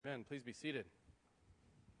Amen. Please be seated.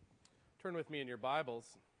 Turn with me in your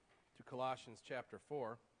Bibles to Colossians chapter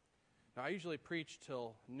 4. Now, I usually preach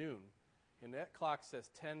till noon, and that clock says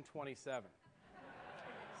 10:27.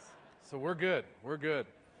 So we're good. We're good.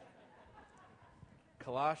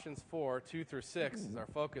 Colossians 4, 2 through 6 is our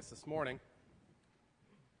focus this morning.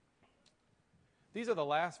 These are the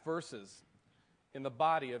last verses in the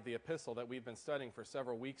body of the epistle that we've been studying for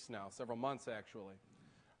several weeks now, several months actually.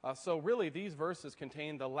 So really, these verses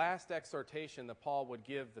contain the last exhortation that Paul would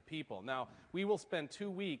give the people. Now, we will spend 2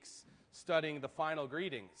 weeks studying the final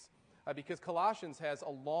greetings because Colossians has a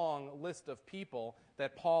long list of people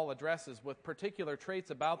that Paul addresses with particular traits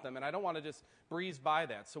about them, and I don't want to just breeze by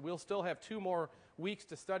that. So we'll still have 2 more weeks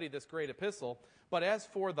to study this great epistle. But as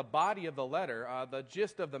for the body of the letter, the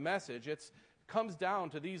gist of the message, it comes down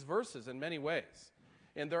to these verses in many ways.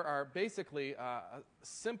 And there are basically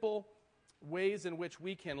simple ways in which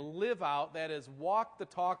we can live out, that is, walk the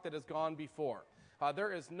talk that has gone before.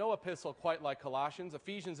 There is no epistle quite like Colossians.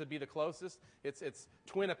 Ephesians would be the closest. It's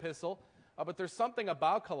twin epistle. But there's something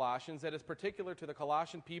about Colossians that is particular to the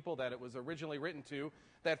Colossian people that it was originally written to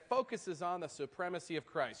that focuses on the supremacy of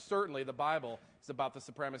Christ. Certainly the Bible is about the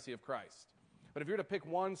supremacy of Christ. But if you were to pick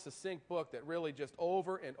one succinct book that really just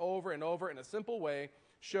over and over and over in a simple way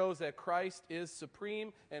shows that Christ is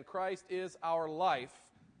supreme and Christ is our life,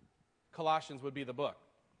 Colossians would be the book.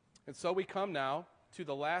 And so we come now to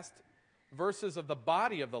the last verses of the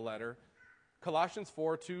body of the letter, Colossians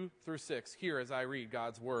 4, 2 through 6. Here as I read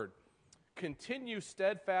God's word. Continue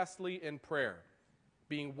steadfastly in prayer,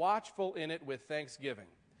 being watchful in it with thanksgiving.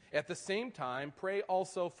 At the same time, pray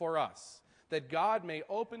also for us, that God may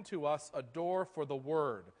open to us a door for the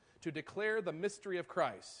word, to declare the mystery of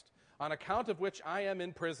Christ, on account of which I am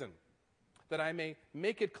in prison, that I may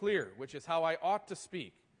make it clear, which is how I ought to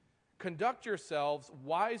speak. Conduct yourselves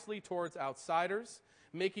wisely towards outsiders,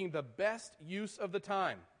 making the best use of the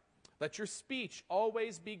time. Let your speech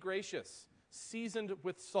always be gracious, seasoned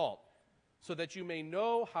with salt, so that you may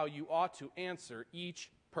know how you ought to answer each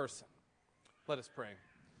person. Let us pray.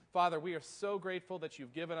 Father, we are so grateful that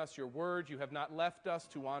you've given us your word. You have not left us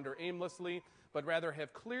to wander aimlessly, but rather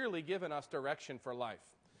have clearly given us direction for life.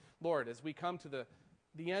 Lord, as we come to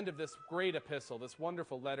the end of this great epistle, this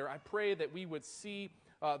wonderful letter, I pray that we would see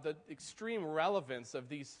the extreme relevance of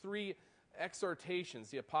these 3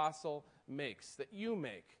 exhortations the apostle makes, that you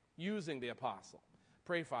make, using the apostle.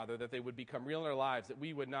 Pray, Father, that they would become real in our lives, that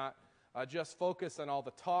we would not just focus on all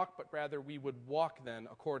the talk, but rather we would walk then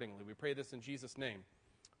accordingly. We pray this in Jesus' name.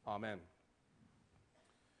 Amen.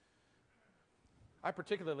 I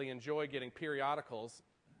particularly enjoy getting periodicals.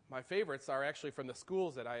 My favorites are actually from the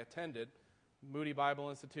schools that I attended, Moody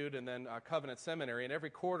Bible Institute, and then Covenant Seminary. And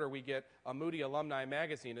every quarter we get a Moody Alumni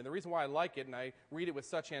magazine. And the reason why I like it and I read it with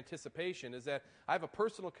such anticipation is that I have a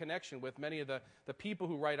personal connection with many of the people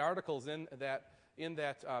who write articles in that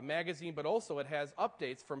magazine, but also it has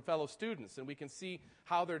updates from fellow students. And we can see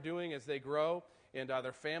how they're doing as they grow, and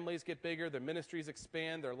their families get bigger, their ministries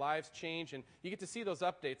expand, their lives change, and you get to see those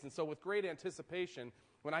updates. And so with great anticipation,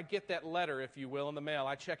 when I get that letter, if you will, in the mail,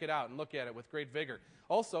 I check it out and look at it with great vigor.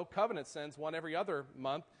 Also, Covenant sends one every other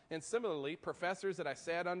month, and similarly, professors that I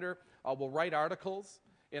sat under will write articles,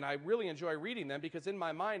 and I really enjoy reading them because in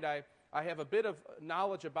my mind I have a bit of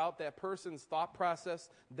knowledge about that person's thought process,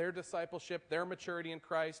 their discipleship, their maturity in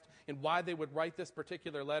Christ, and why they would write this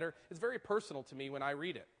particular letter. It's very personal to me when I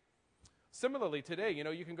read it. Similarly, today,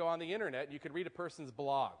 you can go on the internet and you can read a person's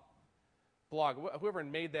blog. Whoever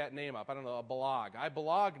made that name up, I don't know, a blog. I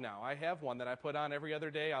blog now. I have one that I put on every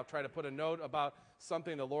other day. I'll try to put a note about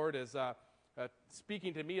something the Lord is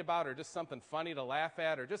speaking to me about, or just something funny to laugh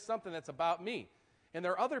at, or just something that's about me. And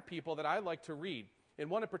there are other people that I like to read. And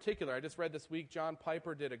one in particular, I just read this week, John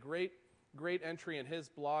Piper did a great entry in his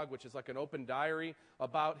blog, which is like an open diary,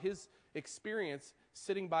 about his experience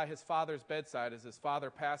sitting by his father's bedside as his father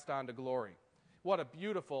passed on to glory. What a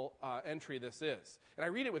beautiful entry this is. And I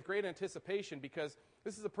read it with great anticipation because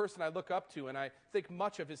this is a person I look up to, and I think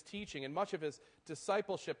much of his teaching and much of his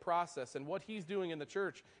discipleship process and what he's doing in the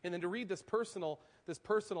church. And then to read this personal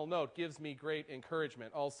note gives me great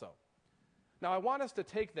encouragement also. Now, I want us to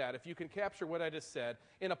take that, if you can capture what I just said,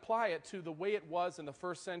 and apply it to the way it was in the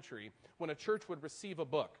first century when a church would receive a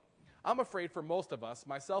book. I'm afraid for most of us,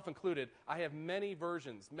 myself included, I have many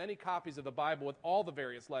versions, many copies of the Bible with all the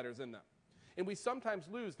various letters in them. And we sometimes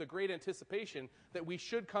lose the great anticipation that we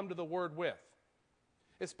should come to the Word with,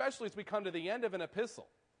 especially as we come to the end of an epistle.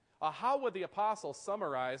 How would the apostle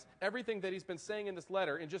summarize everything that he's been saying in this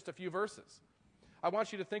letter in just a few verses? I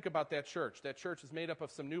want you to think about that church. That church is made up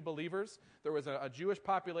of some new believers. There was a Jewish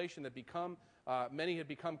population that many had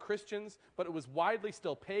become Christians, but it was widely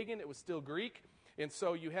still pagan. It was still Greek. And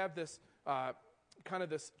so you have this kind of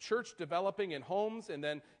this church developing in homes and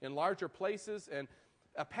then in larger places. And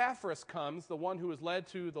Epaphras comes, the one who was led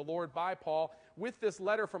to the Lord by Paul, with this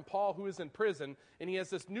letter from Paul who is in prison. And he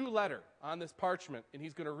has this new letter on this parchment, and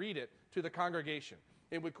he's going to read it to the congregation.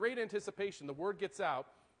 And with great anticipation, the word gets out,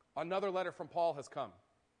 another letter from Paul has come.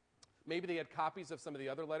 Maybe they had copies of some of the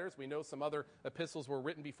other letters. We know some other epistles were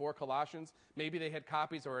written before Colossians. Maybe they had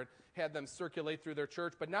copies or had them circulate through their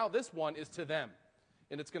church. But now this one is to them.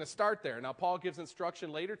 And it's going to start there. Now, Paul gives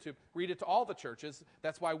instruction later to read it to all the churches.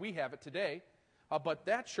 That's why we have it today. But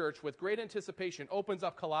that church, with great anticipation, opens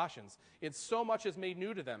up Colossians. And so much is made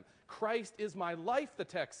new to them. Christ is my life, the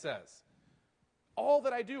text says. All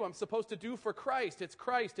that I do, I'm supposed to do for Christ. It's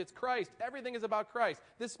Christ. It's Christ. Everything is about Christ.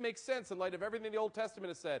 This makes sense in light of everything the Old Testament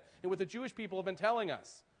has said and what the Jewish people have been telling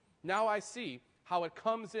us. Now I see how it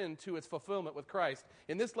comes into its fulfillment with Christ.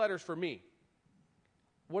 And this letter's for me.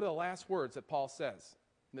 What are the last words that Paul says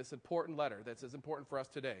in this important letter that's as important for us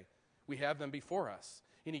today? We have them before us.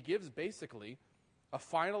 And he gives basically a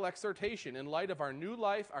final exhortation in light of our new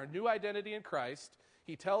life, our new identity in Christ.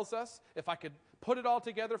 He tells us, if I could put it all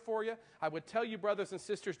together for you, I would tell you, brothers and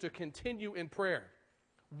sisters, to continue in prayer.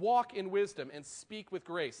 Walk in wisdom and speak with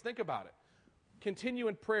grace. Think about it. Continue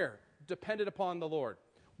in prayer, dependent upon the Lord.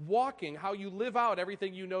 Walking, how you live out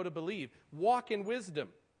everything you know to believe. Walk in wisdom.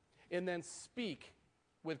 And then speak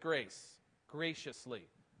with grace, graciously.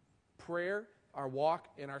 Prayer, our walk,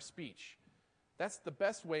 and our speech. That's the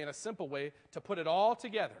best way, in a simple way, to put it all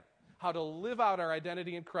together. How to live out our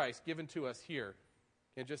identity in Christ given to us here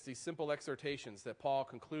in just these simple exhortations that Paul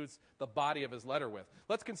concludes the body of his letter with.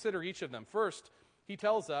 Let's consider each of them. First, he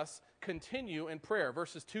tells us, continue in prayer,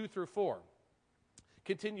 verses 2 through 4.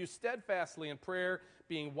 Continue steadfastly in prayer,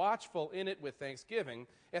 being watchful in it with thanksgiving.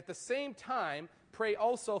 At the same time, pray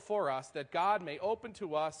also for us that God may open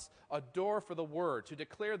to us a door for the word, to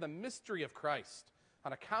declare the mystery of Christ,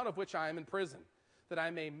 on account of which I am in prison, that I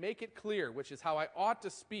may make it clear, which is how I ought to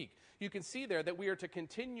speak. You can see there that we are to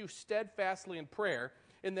continue steadfastly in prayer,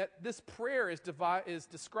 and that this prayer is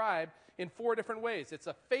described in 4 different ways. It's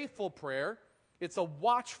a faithful prayer, it's a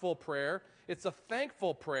watchful prayer, it's a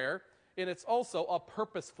thankful prayer, and it's also a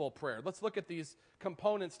purposeful prayer. Let's look at these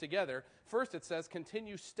components together. First, it says,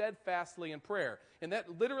 continue steadfastly in prayer. And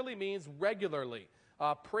that literally means regularly.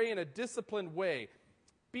 Pray in a disciplined way.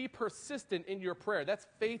 Be persistent in your prayer. That's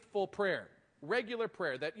faithful prayer. Regular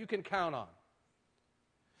prayer that you can count on.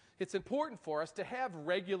 It's important for us to have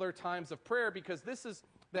regular times of prayer because this is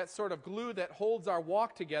that sort of glue that holds our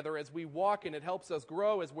walk together as we walk, and it helps us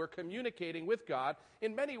grow as we're communicating with God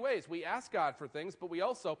in many ways. We ask God for things, but we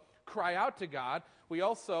also cry out to God. We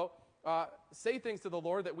also say things to the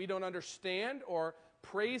Lord that we don't understand or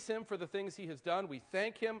praise him for the things he has done. We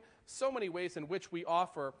thank him. So many ways in which we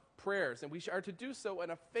offer prayers, and we are to do so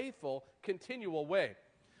in a faithful, continual way.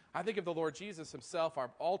 I think of the Lord Jesus himself,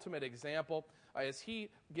 our ultimate example, as he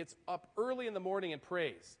gets up early in the morning and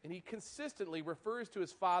prays, and he consistently refers to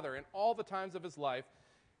his Father in all the times of his life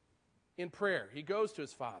in prayer. He goes to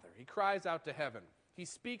his Father. He cries out to heaven. He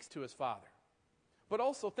speaks to his Father. But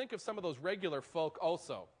also think of some of those regular folk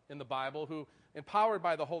also in the Bible who, empowered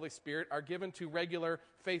by the Holy Spirit, are given to regular,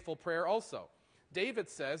 faithful prayer also. David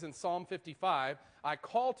says in Psalm 55, I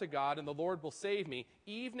call to God and the Lord will save me.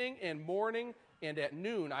 Evening and morning and at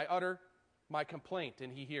noon I utter my complaint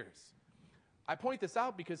and he hears. I point this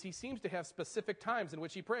out because he seems to have specific times in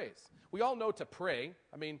which he prays. We all know to pray.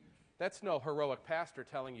 I mean, that's no heroic pastor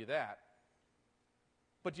telling you that.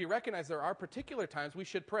 But do you recognize there are particular times we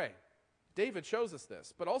should pray? David shows us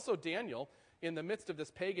this. But also Daniel, in the midst of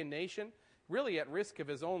this pagan nation, really at risk of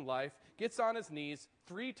his own life, gets on his knees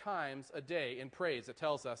 3 times a day and prays, it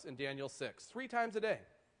tells us in Daniel 6. 3 times a day.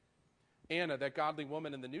 Anna, that godly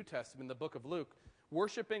woman in the New Testament, in the book of Luke,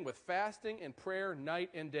 worshiping with fasting and prayer night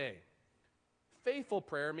and day. Faithful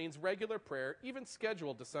prayer means regular prayer, even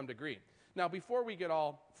scheduled to some degree. Now, before we get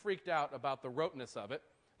all freaked out about the roteness of it,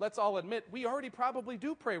 let's all admit we already probably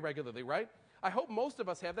do pray regularly, right? I hope most of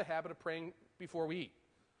us have the habit of praying before we eat.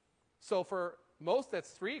 So for most, that's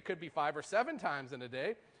 3. It could be 5 or 7 times in a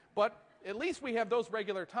day, but at least we have those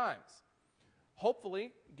regular times.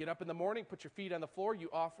 Hopefully, get up in the morning, put your feet on the floor, you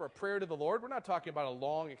offer a prayer to the Lord. We're not talking about a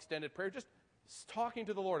long, extended prayer, just talking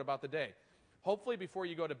to the Lord about the day. Hopefully, before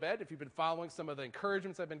you go to bed, if you've been following some of the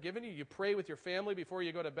encouragements I've been giving you, you pray with your family before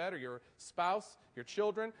you go to bed, or your spouse, your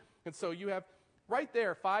children. And so you have right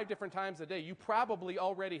there 5 different times a day. You probably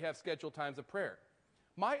already have scheduled times of prayer.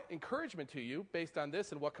 My encouragement to you, based on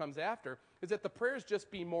this and what comes after, is that the prayers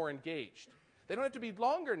just be more engaged. They don't have to be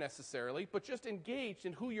longer necessarily, but just engaged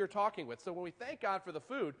in who you're talking with. So when we thank God for the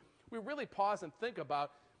food, we really pause and think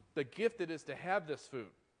about the gift it is to have this food.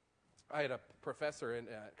 I had a professor in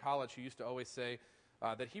college who used to always say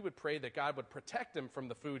that he would pray that God would protect him from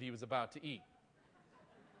the food he was about to eat.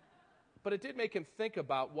 But it did make him think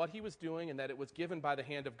about what he was doing and that it was given by the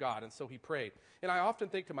hand of God, and so he prayed. And I often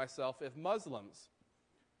think to myself, if Muslims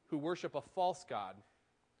who worship a false god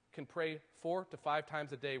can pray 4 to 5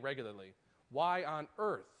 times a day regularly, why on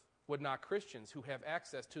earth would not Christians who have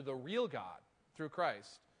access to the real God through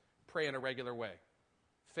Christ pray in a regular way?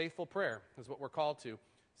 Faithful prayer is what we're called to.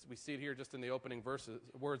 So we see it here just in the opening words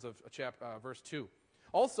of verse 2.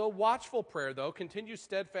 Also, watchful prayer, though, continues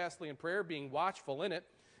steadfastly in prayer, being watchful in it.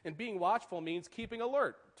 And being watchful means keeping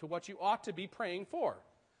alert to what you ought to be praying for.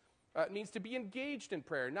 It means to be engaged in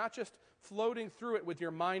prayer, not just floating through it with your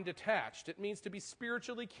mind detached. It means to be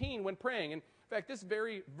spiritually keen when praying. In fact, this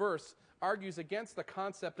very verse argues against the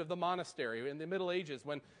concept of the monastery in the Middle Ages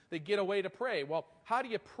when they get away to pray. Well, how do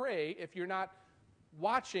you pray if you're not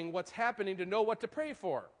watching what's happening to know what to pray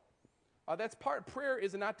for? Prayer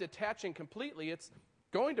is not detaching completely. It's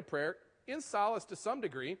going to prayer in solace to some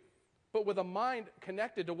degree, but with a mind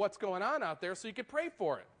connected to what's going on out there so you can pray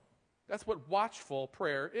for it. That's what watchful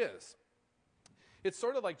prayer is. It's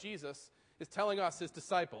sort of like Jesus is telling us, his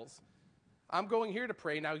disciples, I'm going here to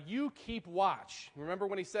pray, now you keep watch. Remember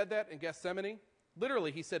when he said that in Gethsemane?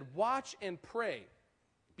 Literally, he said, watch and pray.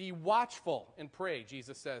 Be watchful and pray,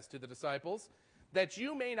 Jesus says to the disciples, that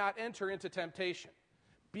you may not enter into temptation.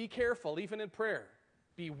 Be careful, even in prayer.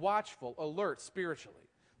 Be watchful, alert spiritually.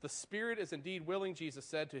 The spirit is indeed willing, Jesus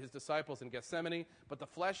said to his disciples in Gethsemane, but the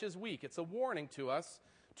flesh is weak. It's a warning to us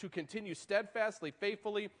to continue steadfastly,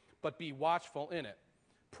 faithfully, but be watchful in it.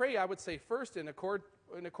 Pray, I would say, first in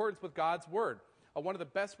accordance with God's word. One of the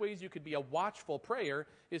best ways you could be a watchful prayer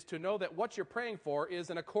is to know that what you're praying for is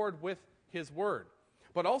in accord with his word.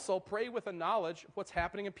 But also pray with a knowledge of what's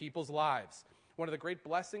happening in people's lives. One of the great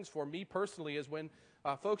blessings for me personally is when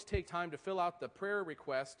folks take time to fill out the prayer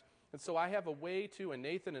request. And so I have a way to, and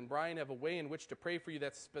Nathan and Brian have a way in which to pray for you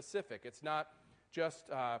that's specific. It's not just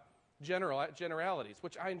generalities,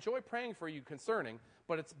 which I enjoy praying for you concerning,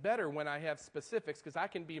 but it's better when I have specifics because I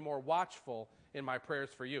can be more watchful in my prayers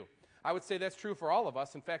for you. I would say that's true for all of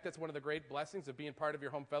us. In fact, that's one of the great blessings of being part of your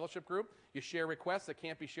home fellowship group. You share requests that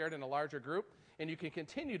can't be shared in a larger group, and you can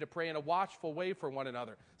continue to pray in a watchful way for one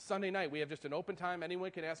another. Sunday night, we have just an open time. Anyone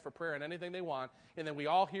can ask for prayer on anything they want, and then we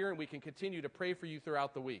all hear and we can continue to pray for you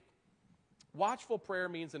throughout the week. Watchful prayer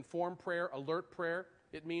means informed prayer, alert prayer.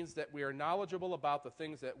 It means that we are knowledgeable about the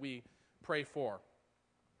things that we pray for.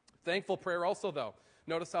 Thankful prayer also, though.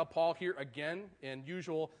 Notice how Paul here, again, in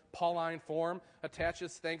usual Pauline form,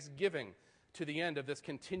 attaches thanksgiving to the end of this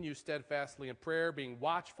continue steadfastly in prayer, being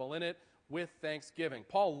watchful in it with thanksgiving.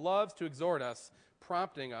 Paul loves to exhort us,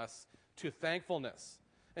 prompting us to thankfulness.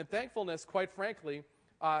 And thankfulness, quite frankly,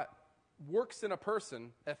 works in a person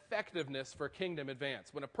effectiveness for kingdom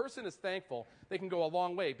advance. When a person is thankful, they can go a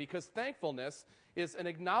long way because thankfulness is an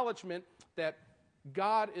acknowledgement that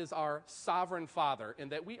God is our sovereign Father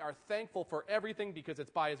and that we are thankful for everything because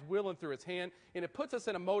it's by his will and through his hand, and it puts us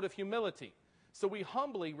in a mode of humility. So we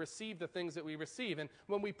humbly receive the things that we receive, and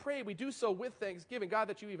when we pray, we do so with thanksgiving. God,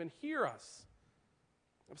 that you even hear us.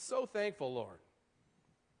 I'm so thankful, Lord.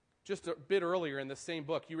 Just a bit earlier in this same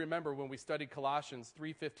book, you remember when we studied Colossians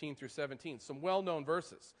 3:15 through 17, some well-known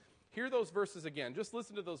verses. Hear those verses again. Just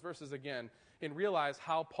listen to those verses again and realize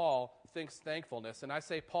how Paul thinks thankfulness. And I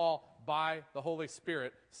say Paul, by the Holy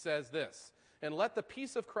Spirit, says this, and let the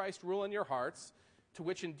peace of Christ rule in your hearts, to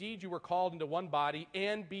which indeed you were called into one body,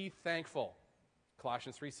 and be thankful.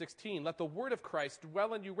 Colossians 3:16, let the word of Christ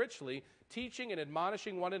dwell in you richly, teaching and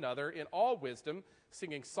admonishing one another in all wisdom,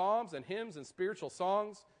 singing psalms and hymns and spiritual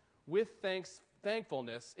songs, with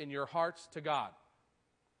thankfulness in your hearts to God.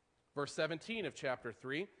 Verse 17 of chapter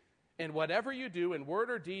 3, and whatever you do in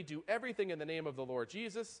word or deed, do everything in the name of the Lord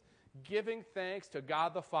Jesus, giving thanks to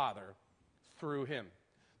God the Father through him.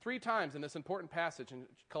 3 times in this important passage in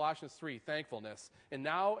Colossians 3, thankfulness. And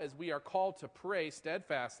now as we are called to pray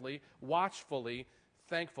steadfastly, watchfully,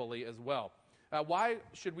 thankfully as well. Why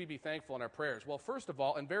should we be thankful in our prayers? Well, first of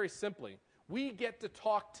all, and very simply, we get to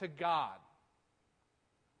talk to God.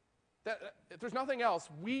 If there's nothing else,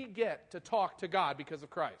 we get to talk to God because of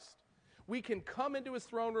Christ. We can come into his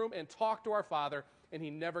throne room and talk to our Father, and he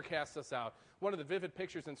never casts us out. One of the vivid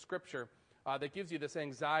pictures in Scripture that gives you this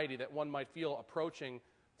anxiety that one might feel approaching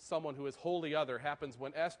someone who is wholly other happens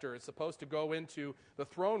when Esther is supposed to go into the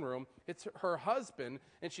throne room. It's her husband,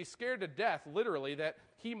 and she's scared to death, literally, that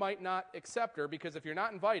he might not accept her, because if you're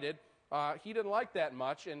not invited, he didn't like that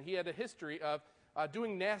much, and he had a history of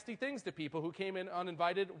doing nasty things to people who came in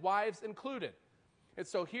uninvited, wives included. And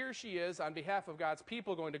so here she is on behalf of God's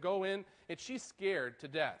people going to go in, and she's scared to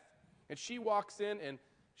death. And she walks in, and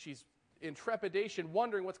she's in trepidation,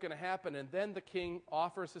 wondering what's going to happen, and then the king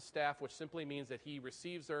offers his staff, which simply means that he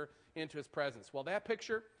receives her into his presence. Well, that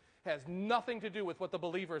picture has nothing to do with what the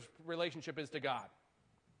believer's relationship is to God.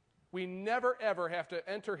 We never, ever have to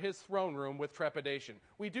enter his throne room with trepidation.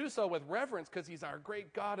 We do so with reverence because he's our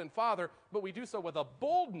great God and Father, but we do so with a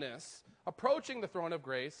boldness approaching the throne of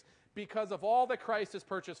grace because of all that Christ has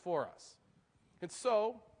purchased for us. And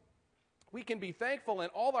so, we can be thankful in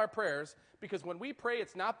all our prayers because when we pray,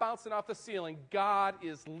 it's not bouncing off the ceiling. God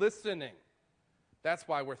is listening. That's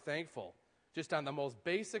why we're thankful. Just on the most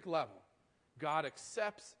basic level, God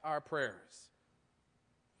accepts our prayers.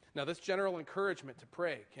 Now, this general encouragement to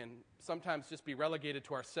pray can sometimes just be relegated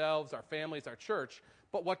to ourselves, our families, our church.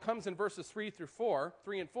 But what comes in verses 3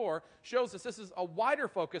 and 4, shows us this is a wider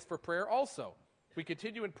focus for prayer also. We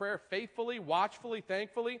continue in prayer faithfully, watchfully,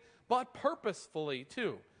 thankfully, but purposefully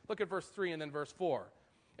too. Look at verse 3 and then verse 4.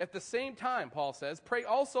 At the same time, Paul says, pray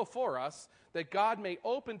also for us that God may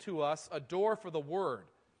open to us a door for the word,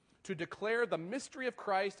 to declare the mystery of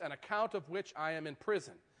Christ, on account of which I am in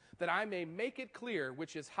prison, that I may make it clear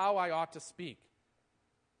which is how I ought to speak.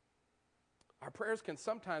 Our prayers can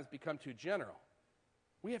sometimes become too general.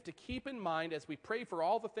 We have to keep in mind, as we pray for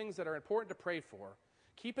all the things that are important to pray for,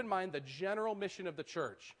 keep in mind the general mission of the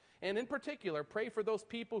church. And in particular, pray for those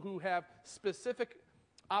people who have specific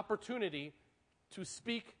opportunity to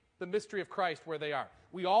speak the mystery of Christ where they are.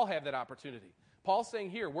 We all have that opportunity. Paul's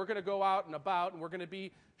saying here, we're going to go out and about, and we're going to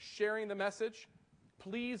be sharing the message.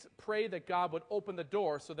 Please pray that God would open the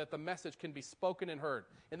door so that the message can be spoken and heard,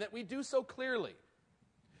 and that we do so clearly.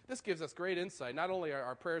 This gives us great insight. Not only are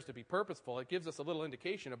our prayers to be purposeful, it gives us a little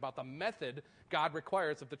indication about the method God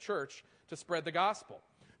requires of the church to spread the gospel.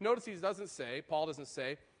 Notice Paul doesn't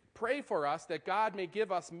say, pray for us that God may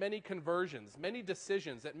give us many conversions, many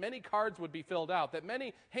decisions, that many cards would be filled out, that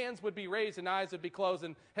many hands would be raised and eyes would be closed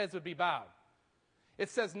and heads would be bowed. It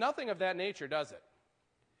says nothing of that nature, does it?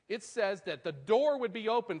 It says that the door would be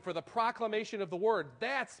open for the proclamation of the word.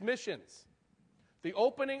 That's missions. The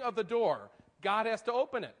opening of the door, God has to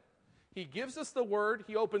open it. He gives us the word.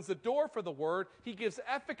 He opens the door for the word. He gives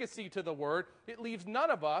efficacy to the word. It leaves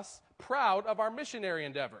none of us proud of our missionary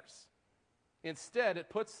endeavors. Instead, it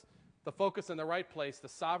puts the focus in the right place, the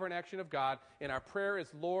sovereign action of God. And our prayer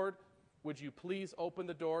is, Lord, would you please open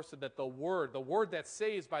the door so that the word that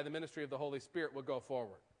saves by the ministry of the Holy Spirit, will go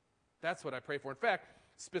forward. That's what I pray for. In fact,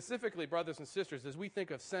 specifically, brothers and sisters, as we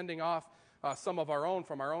think of sending off some of our own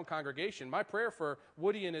from our own congregation, my prayer for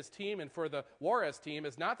Woody and his team and for the Juarez team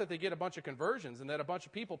is not that they get a bunch of conversions and that a bunch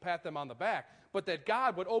of people pat them on the back, but that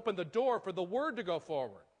God would open the door for the word to go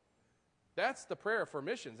forward. That's the prayer for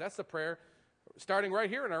missions. That's the prayer starting right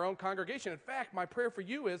here in our own congregation. In fact, my prayer for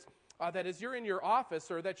you is that as you're in your office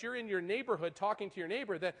or that you're in your neighborhood talking to your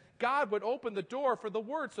neighbor, that God would open the door for the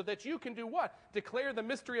word so that you can do what? Declare the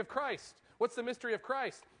mystery of Christ. What's the mystery of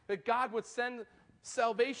Christ? That God would send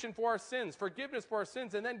salvation for our sins, forgiveness for our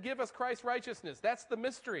sins, and then give us Christ's righteousness. That's the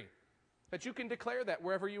mystery. That you can declare that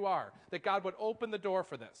wherever you are. That God would open the door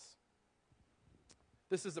for this.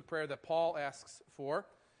 This is a prayer that Paul asks for,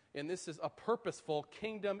 and this is a purposeful,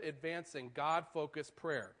 kingdom-advancing, God-focused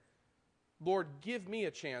prayer. Lord, give me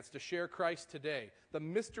a chance to share Christ today, the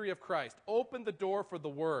mystery of Christ. Open the door for the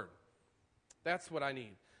word. That's what I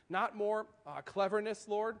need. Not more cleverness,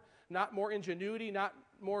 Lord, not more ingenuity, not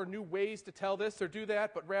more new ways to tell this or do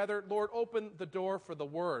that, but rather, Lord, open the door for the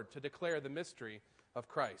word to declare the mystery of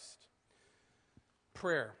Christ.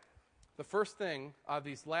 Prayer. The first thing out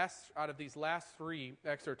of these last three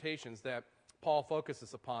exhortations that Paul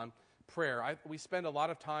focuses upon, prayer. We spend a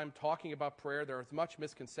lot of time talking about prayer. There is much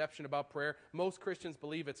misconception about prayer. Most Christians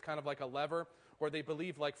believe it's kind of like a lever, or they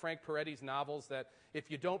believe, like Frank Peretti's novels, that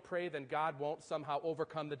if you don't pray, then God won't somehow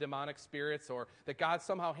overcome the demonic spirits, or that God's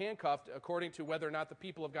somehow handcuffed according to whether or not the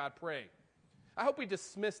people of God pray. I hope we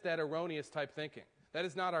dismiss that erroneous type thinking. That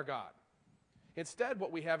is not our God. Instead,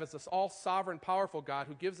 what we have is this all-sovereign, powerful God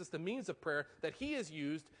who gives us the means of prayer that he has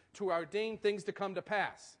used to ordain things to come to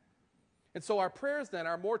pass. And so our prayers then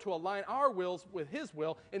are more to align our wills with his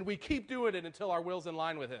will, and we keep doing it until our will's in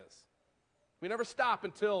line with his. We never stop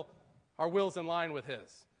until our will's in line with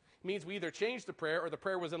his. It means we either change the prayer or the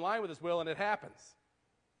prayer was in line with his will, and it happens.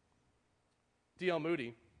 D.L.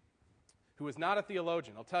 Moody, who was not a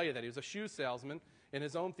theologian, I'll tell you that. He was a shoe salesman, and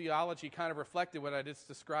his own theology kind of reflected what I just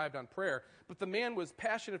described on prayer. But the man was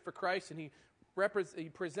passionate for Christ, and he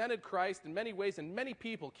presented Christ in many ways, and many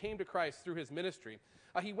people came to Christ through his ministry.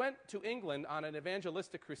 He went to England on an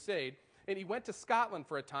evangelistic crusade, and he went to Scotland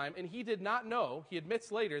for a time, and he did not know, he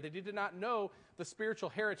admits later, that he did not know the spiritual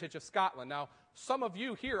heritage of Scotland. Now, some of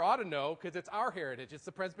you here ought to know, because it's our heritage, it's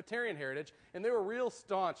the Presbyterian heritage, and they were real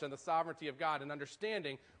staunch on the sovereignty of God and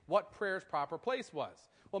understanding what prayer's proper place was.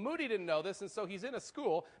 Well, Moody didn't know this, and so he's in a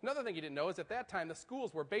school. Another thing he didn't know is at that time the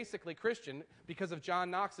schools were basically Christian because of John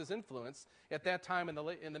Knox's influence at that time in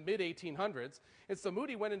the mid-1800s. And so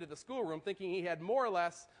Moody went into the schoolroom thinking he had more or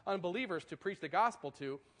less unbelievers to preach the gospel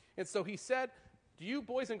to. And so he said, "Do you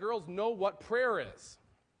boys and girls know what prayer is?"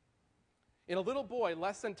 And a little boy,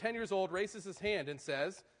 less than 10 years old, raises his hand and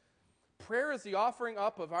says, "Prayer is the offering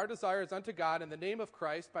up of our desires unto God in the name of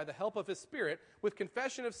Christ by the help of his Spirit, with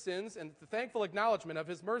confession of sins and the thankful acknowledgement of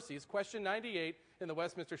his mercies." Question 98 in the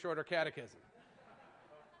Westminster Shorter Catechism.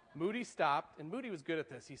 Moody stopped, and Moody was good at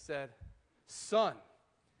this. He said, "Son,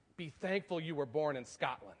 be thankful you were born in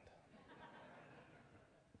Scotland."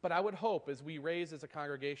 But I would hope, as we raise as a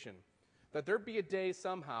congregation, that there'd be a day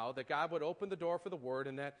somehow that God would open the door for the Word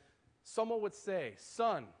and that someone would say,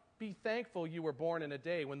 "Son, be thankful you were born in a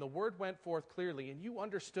day when the Word went forth clearly and you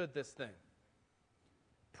understood this thing."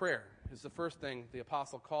 Prayer is the first thing the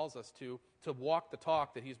apostle calls us to walk the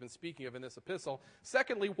talk that he's been speaking of in this epistle.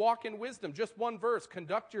 Secondly, walk in wisdom. Just one verse,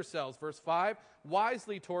 conduct yourselves, verse 5,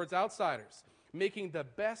 wisely towards outsiders, making the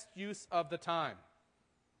best use of the time.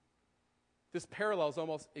 This parallels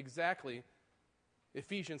almost exactly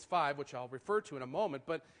Ephesians 5, which I'll refer to in a moment,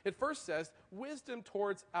 but it first says wisdom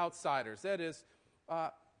towards outsiders. That is,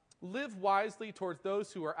 live wisely towards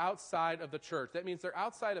those who are outside of the church. That means they're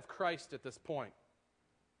outside of Christ at this point.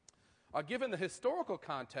 Given the historical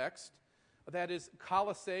context, that is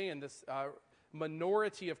Colossae and this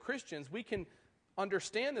minority of Christians, we can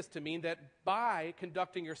understand this to mean that by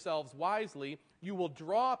conducting yourselves wisely, you will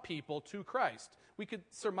draw people to Christ. We could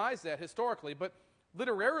surmise that historically, but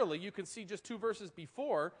literarily, you can see just 2 verses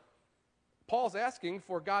before, Paul's asking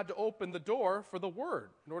for God to open the door for the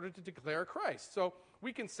word in order to declare Christ. So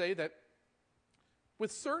we can say that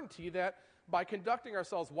with certainty that by conducting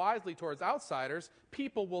ourselves wisely towards outsiders,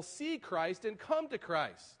 people will see Christ and come to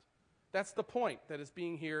Christ. That's the point that is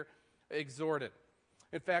being here exhorted.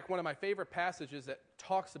 In fact, one of my favorite passages that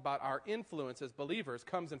talks about our influence as believers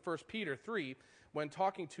comes in 1 Peter 3 when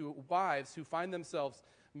talking to wives who find themselves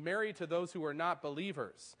married to those who are not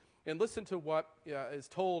believers. And listen to what is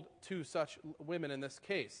told to such women in this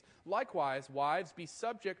case. "Likewise, wives, be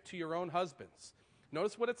subject to your own husbands."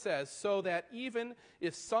 Notice what it says, "so that even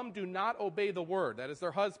if some do not obey the word," that is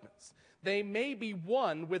their husbands, "they may be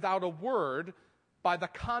won without a word by the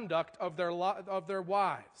conduct of their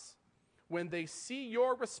wives, when they see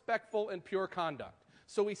your respectful and pure conduct."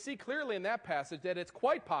 So we see clearly in that passage that it's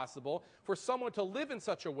quite possible for someone to live in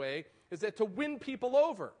such a way is that to win people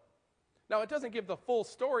over. Now, it doesn't give the full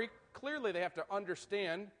story. Clearly, they have to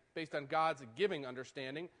understand, based on God's giving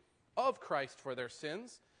understanding, of Christ for their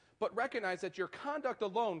sins, but recognize that your conduct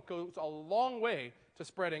alone goes a long way to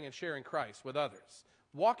spreading and sharing Christ with others.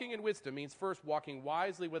 Walking in wisdom means first walking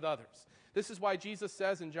wisely with others. This is why Jesus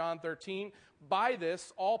says in John 13, "By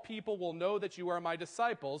this all people will know that you are my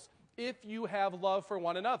disciples, if you have love for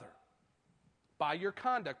one another." By your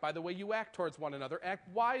conduct, by the way you act towards one another, act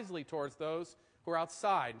wisely towards those who are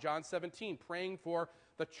outside. John 17, praying for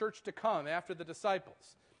the church to come after the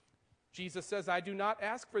disciples. Jesus says, "I do not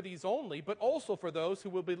ask for these only, but also for those who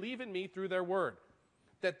will believe in me through their word,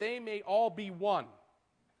 that they may all be one.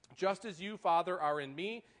 Just as you, Father, are in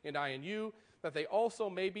me, and I in you, that they also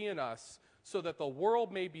may be in us, so that the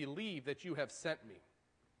world may believe that you have sent me."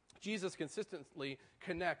 Jesus consistently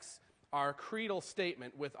connects our creedal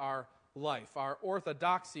statement with our life, our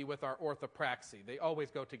orthodoxy with our orthopraxy. They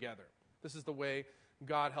always go together. This is the way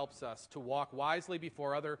God helps us to walk wisely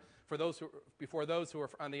before those who are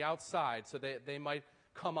on the outside, so that they might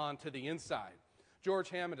come on to the inside. George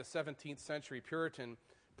Hammond, a 17th century Puritan,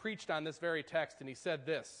 preached on this very text, and he said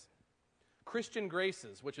this: "Christian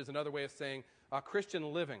graces," which is another way of saying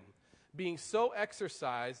Christian living, "being so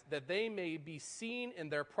exercised that they may be seen in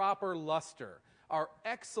their proper luster, are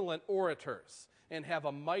excellent orators and have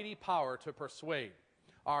a mighty power to persuade.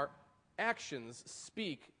 Our actions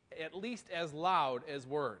speak at least as loud as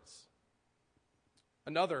words."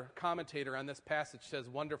 Another commentator on this passage says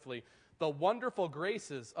wonderfully, "The wonderful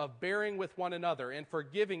graces of bearing with one another and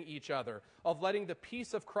forgiving each other, of letting the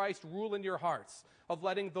peace of Christ rule in your hearts, of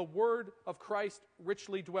letting the word of Christ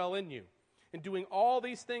richly dwell in you, and doing all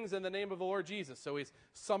these things in the name of the Lord Jesus." So he's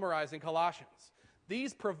summarizing Colossians.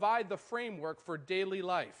 These provide the framework for daily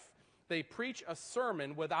life. They preach a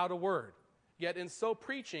sermon without a word, yet in so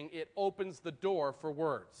preaching, it opens the door for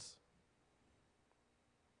words.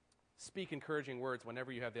 Speak encouraging words whenever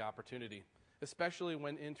you have the opportunity, especially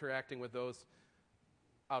when interacting with those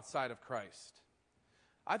outside of Christ.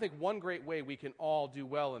 I think one great way we can all do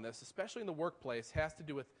well in this, especially in the workplace, has to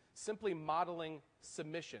do with simply modeling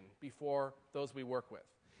submission before those we work with.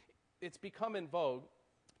 It's become in vogue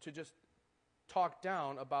to just talk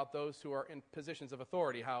down about those who are in positions of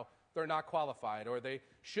authority, how they're not qualified or they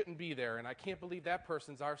shouldn't be there, and I can't believe that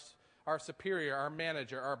person's our superior, our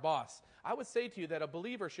manager, our boss. I would say to you that a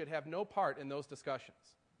believer should have no part in those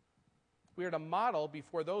discussions. We are to model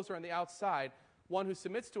before those who are on the outside one who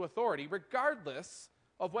submits to authority, regardless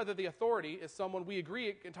of whether the authority is someone we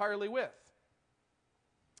agree entirely with.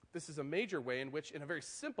 This is a major way in which, in a very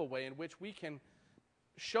simple way, in which we can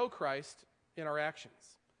show Christ in our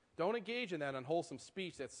actions. Don't engage in that unwholesome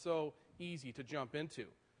speech that's so easy to jump into.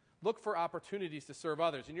 Look for opportunities to serve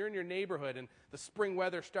others. And you're in your neighborhood and the spring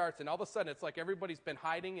weather starts and all of a sudden it's like everybody's been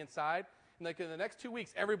hiding inside. And like in the next 2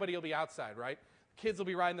 weeks, everybody will be outside, right? Kids will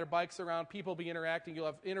be riding their bikes around. People will be interacting. You'll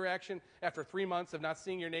have interaction after 3 months of not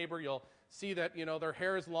seeing your neighbor. You'll see that, their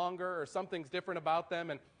hair is longer or something's different about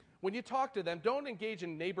them. And when you talk to them, don't engage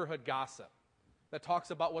in neighborhood gossip that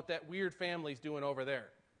talks about what that weird family's doing over there.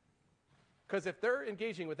 Because if they're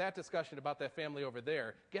engaging with that discussion about that family over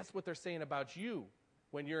there, guess what they're saying about you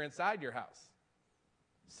when you're inside your house?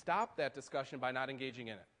 Stop that discussion by not engaging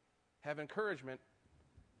in it. Have encouragement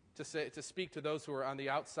to speak to those who are on the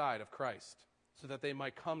outside of Christ so that they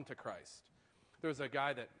might come to Christ. There was a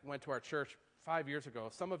guy that went to our church 5 years ago.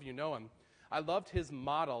 Some of you know him. I loved his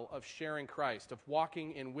model of sharing Christ, of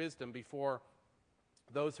walking in wisdom before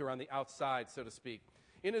those who are on the outside, so to speak.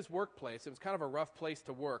 In his workplace, it was kind of a rough place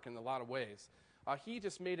to work in a lot of ways. He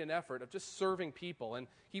just made an effort of just serving people, and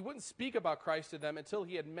he wouldn't speak about Christ to them until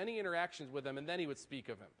he had many interactions with them, and then he would speak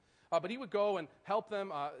of him. But he would go and help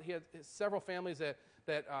them. He had several families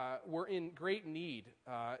that were in great need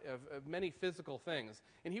of many physical things,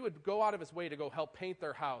 and he would go out of his way to go help paint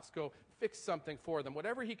their house, go fix something for them,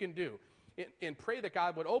 whatever he can do, and pray that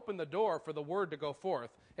God would open the door for the word to go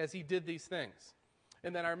forth as he did these things.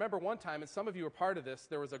 And then I remember one time, and some of you were part of this,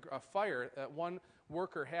 there was a fire that one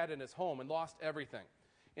worker had in his home and lost everything.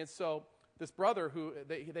 And so this brother, who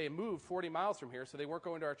they moved 40 miles from here, so they weren't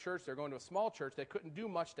going to our church, they were going to a small church, they couldn't do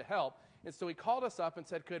much to help. And so he called us up and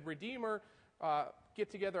said, could Redeemer get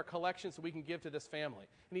together a collection so we can give to this family?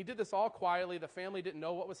 And he did this all quietly. The family didn't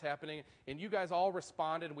know what was happening, and you guys all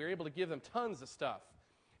responded, and we were able to give them tons of stuff.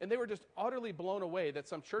 And they were just utterly blown away that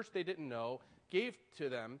some church they didn't know gave to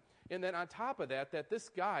them. And then on top of that, that this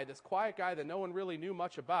guy, this quiet guy that no one really knew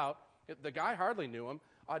much about, the guy hardly knew him,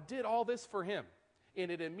 did all this for him. And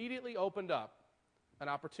it immediately opened up an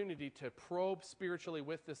opportunity to probe spiritually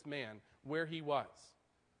with this man where he was.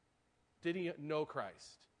 Did he know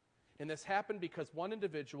Christ? And this happened because one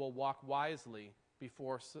individual walked wisely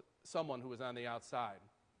before someone who was on the outside.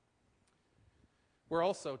 We're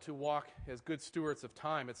also to walk as good stewards of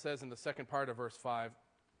time. It says in the second part of verse 5,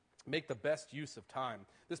 make the best use of time.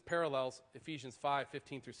 This parallels Ephesians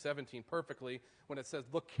 5:15 through 17 perfectly when it says,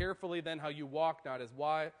 look carefully then how you walk, not as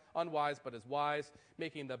unwise, but as wise,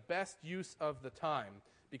 making the best use of the time,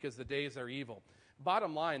 because the days are evil.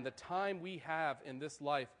 Bottom line, the time we have in this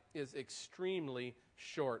life is extremely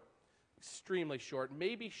short,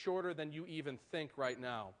 maybe shorter than you even think right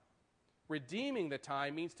now. Redeeming the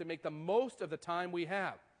time means to make the most of the time we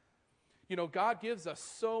have. God gives us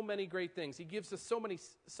so many great things. He gives us so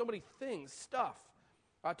many things, stuff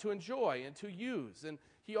to enjoy and to use. And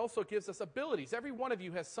he also gives us abilities. Every one of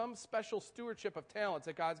you has some special stewardship of talents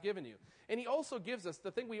that God's given you. And he also gives us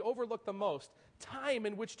the thing we overlook the most, time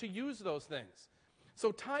in which to use those things.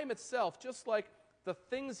 So time itself, just like the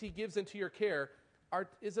things he gives into your care,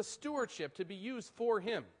 is a stewardship to be used for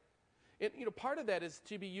him. And, part of that is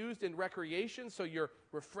to be used in recreation, so you're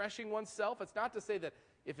refreshing oneself. It's not to say that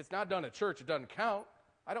if it's not done at church, it doesn't count.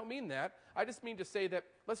 I don't mean that. I just mean to say that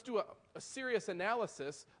let's do a serious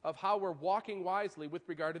analysis of how we're walking wisely with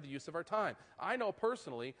regard to the use of our time. I know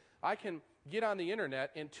personally, I can get on the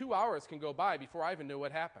internet and 2 hours can go by before I even knew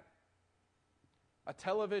what happened. A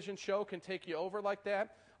television show can take you over like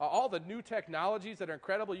that. All the new technologies that are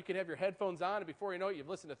incredible, you can have your headphones on, and before you know it, you've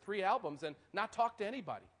listened to 3 albums and not talked to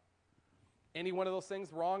anybody. Any one of those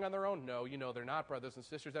things wrong on their own? No, they're not, brothers and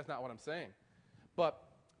sisters. That's not what I'm saying. But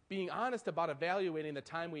being honest about evaluating the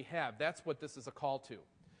time we have, that's what this is a call to.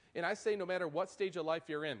 And I say no matter what stage of life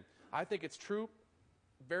you're in, I think it's true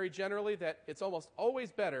very generally that it's almost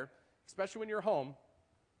always better, especially when you're home,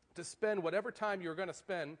 to spend whatever time you're going to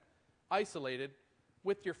spend isolated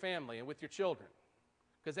with your family and with your children,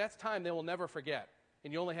 because that's time they will never forget,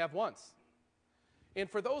 and you only have once. And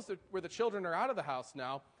for those where the children are out of the house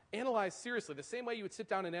now, analyze seriously. The same way you would sit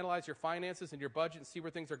down and analyze your finances and your budget and see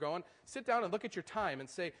where things are going, sit down and look at your time and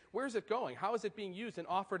say, where's it going? How is it being used and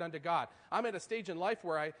offered unto God? I'm at a stage in life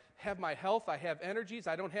where I have my health, I have energies,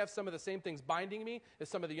 I don't have some of the same things binding me as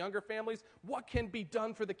some of the younger families. What can be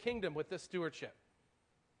done for the kingdom with this stewardship?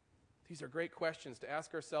 These are great questions to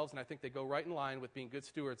ask ourselves, and I think they go right in line with being good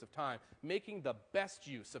stewards of time, making the best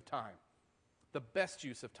use of time. The best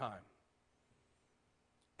use of time.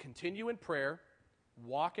 Continue in prayer,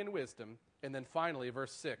 walk in wisdom, and then finally,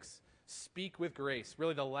 verse 6, speak with grace.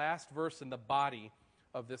 Really the last verse in the body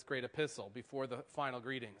of this great epistle before the final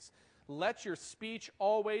greetings. Let your speech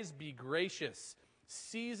always be gracious,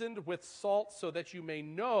 seasoned with salt, so that you may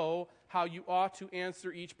know how you ought to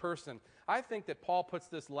answer each person. I think that Paul puts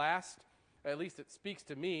this last, at least it speaks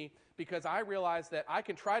to me, because I realize that I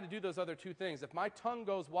can try to do those other two things. If my tongue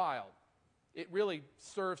goes wild, it really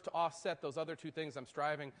serves to offset those other two things I'm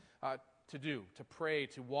striving to do, to pray,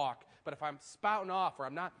 to walk. But if I'm spouting off, or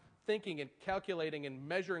I'm not thinking and calculating and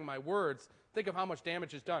measuring my words, think of how much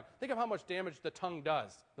damage is done. Think of how much damage the tongue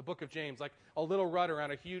does. The book of James, like a little rudder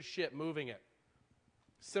on a huge ship moving it.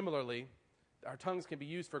 Similarly, our tongues can be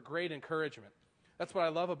used for great encouragement. That's what I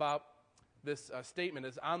love about this statement,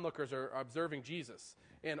 as onlookers are observing Jesus.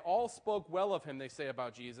 And all spoke well of him, they say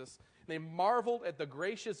about Jesus. They marveled at the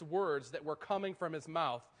gracious words that were coming from his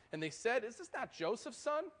mouth. And they said, is this not Joseph's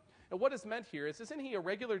son? And what is meant here is, isn't he a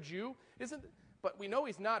regular Jew? But we know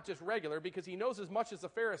he's not just regular, because he knows as much as the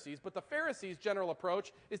Pharisees. But the Pharisees' general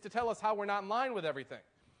approach is to tell us how we're not in line with everything.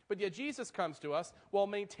 But yet Jesus comes to us while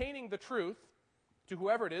maintaining the truth to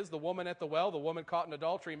whoever it is, the woman at the well, the woman caught in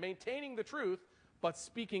adultery, maintaining the truth, but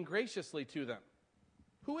speaking graciously to them.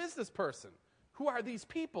 Who is this person? Who are these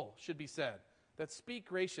people, should be said, that speak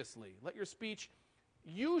graciously? Let your speech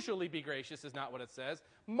usually be gracious is not what it says.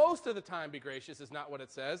 Most of the time be gracious is not what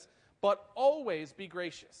it says, but always be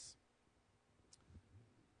gracious.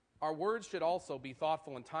 Our words should also be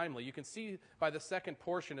thoughtful and timely. You can see by the second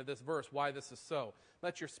portion of this verse why this is so.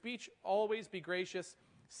 Let your speech always be gracious,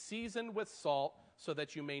 seasoned with salt, so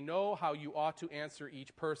that you may know how you ought to answer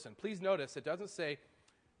each person. Please notice it doesn't say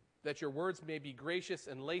that your words may be gracious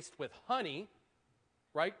and laced with honey,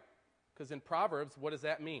 right? Because in Proverbs, what does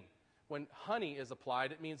that mean? When honey is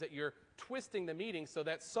applied, it means that you're twisting the meaning so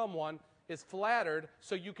that someone is flattered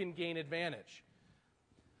so you can gain advantage.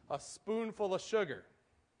 A spoonful of sugar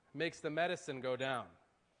makes the medicine go down.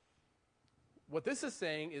 What this is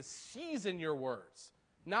saying is season your words,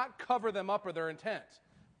 not cover them up or their intent,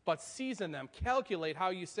 but season them, calculate how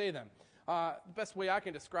you say them. The best way I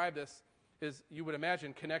can describe this is, you would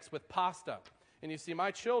imagine, connects with pasta. And you see, my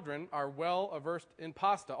children are well versed in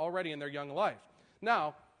pasta already in their young life.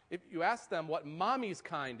 Now, if you ask them what mommy's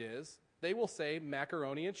kind is, they will say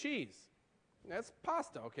macaroni and cheese. That's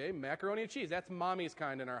pasta, okay? Macaroni and cheese. That's mommy's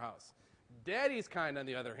kind in our house. Daddy's kind, on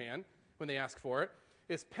the other hand, when they ask for it,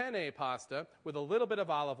 is penne pasta with a little bit of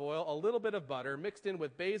olive oil, a little bit of butter, mixed in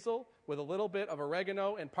with basil, with a little bit of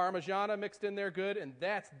oregano and Parmigiana mixed in there good, and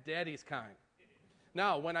that's Daddy's kind.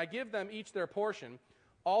 Now, when I give them each their portion,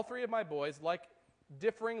 all three of my boys like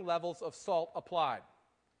differing levels of salt applied.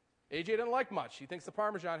 AJ didn't like much. He thinks the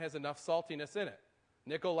Parmesan has enough saltiness in it.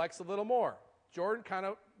 Nico likes a little more. Jordan, kind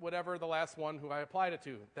of whatever the last one who I applied it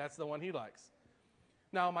to, that's the one he likes.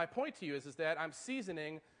 Now, my point to you is that I'm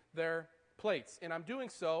seasoning their plates, and I'm doing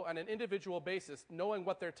so on an individual basis, knowing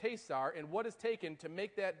what their tastes are and what is taken to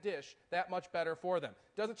make that dish that much better for them.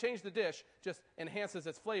 Doesn't change the dish, just enhances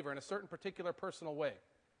its flavor in a certain particular personal way.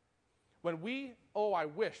 I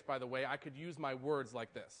wish, by the way, I could use my words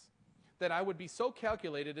like this, that I would be so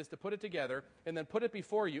calculated as to put it together and then put it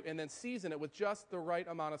before you and then season it with just the right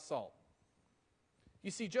amount of salt.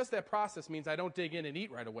 You see, just that process means I don't dig in and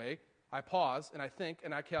eat right away. I pause, and I think,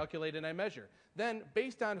 and I calculate, and I measure. Then,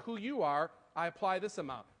 based on who you are, I apply this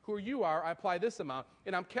amount. Who you are, I apply this amount.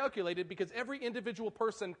 And I'm calculated because every individual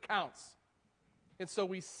person counts. And so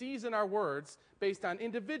we season our words based on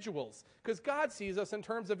individuals, because God sees us in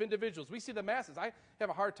terms of individuals. We see the masses. I have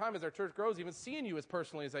a hard time as our church grows even seeing you as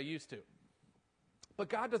personally as I used to. But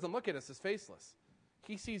God doesn't look at us as faceless.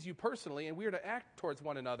 He sees you personally, and we are to act towards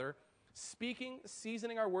one another, speaking,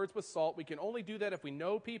 seasoning our words with salt. We can only do that if we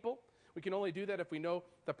know people. We can only do that if we know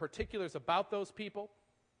the particulars about those people,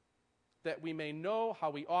 that we may know how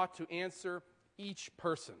we ought to answer each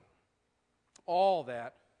person. All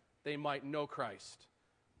that they might know Christ.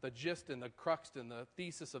 The gist and the crux and the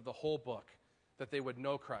thesis of the whole book, that they would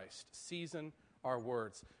know Christ. Season our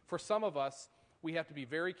words. For some of us, we have to be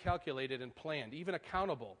very calculated and planned, even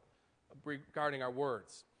accountable regarding our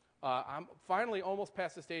words. I'm finally almost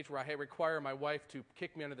past the stage where I require my wife to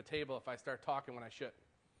kick me under the table if I start talking when I should.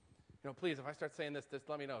 Please, if I start saying this,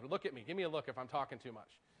 let me know. Look at me. Give me a look if I'm talking too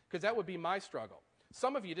much. Because that would be my struggle.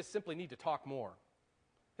 Some of you just simply need to talk more,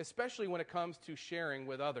 especially when it comes to sharing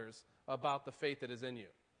with others about the faith that is in you.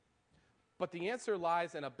 But the answer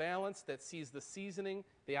lies in a balance that sees the seasoning,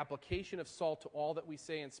 the application of salt to all that we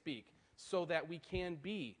say and speak, so that we can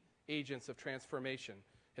be agents of transformation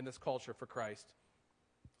in this culture for Christ.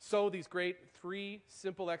 So these great 3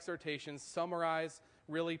 simple exhortations summarize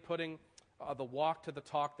really putting the walk to the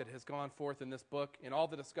talk that has gone forth in this book and all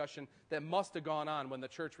the discussion that must have gone on when the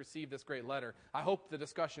church received this great letter. I hope the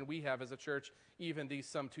discussion we have as a church, even these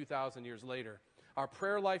some 2,000 years later. Our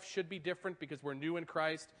prayer life should be different because we're new in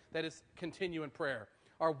Christ. That is, continue in prayer.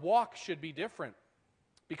 Our walk should be different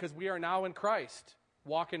because we are now in Christ.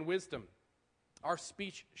 Walk in wisdom. Our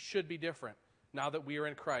speech should be different now that we are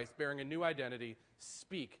in Christ, bearing a new identity.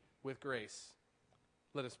 Speak with grace.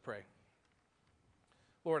 Let us pray.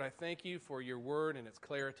 Lord, I thank you for your word and its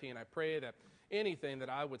clarity, and I pray that anything that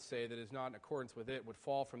I would say that is not in accordance with it would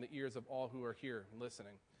fall from the ears of all who are here and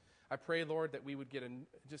listening. I pray, Lord, that we would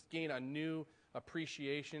just gain a new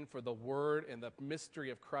appreciation for the word and the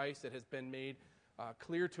mystery of Christ that has been made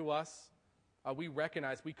clear to us. We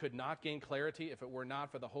recognize we could not gain clarity if it were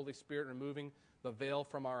not for the Holy Spirit removing the veil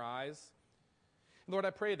from our eyes. Lord,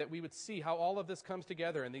 I pray that we would see how all of this comes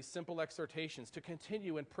together in these simple exhortations to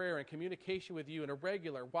continue in prayer and communication with you in a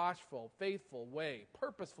regular, watchful, faithful way,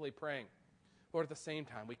 purposefully praying. Lord, at the same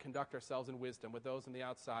time, we conduct ourselves in wisdom with those on the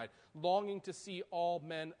outside, longing to see all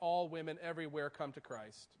men, all women, everywhere come to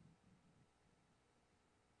Christ.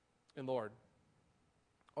 And Lord,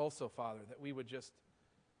 also, Father, that we would just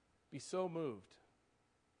be so moved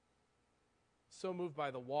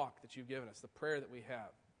by the walk that you've given us, the prayer that we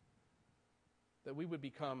have, that we would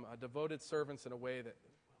become devoted servants in a way that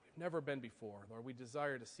we've never been before. Lord, we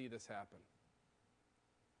desire to see this happen.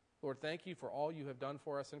 Lord, thank you for all you have done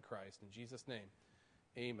for us in Christ. In Jesus' name,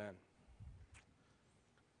 amen.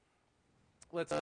 Let's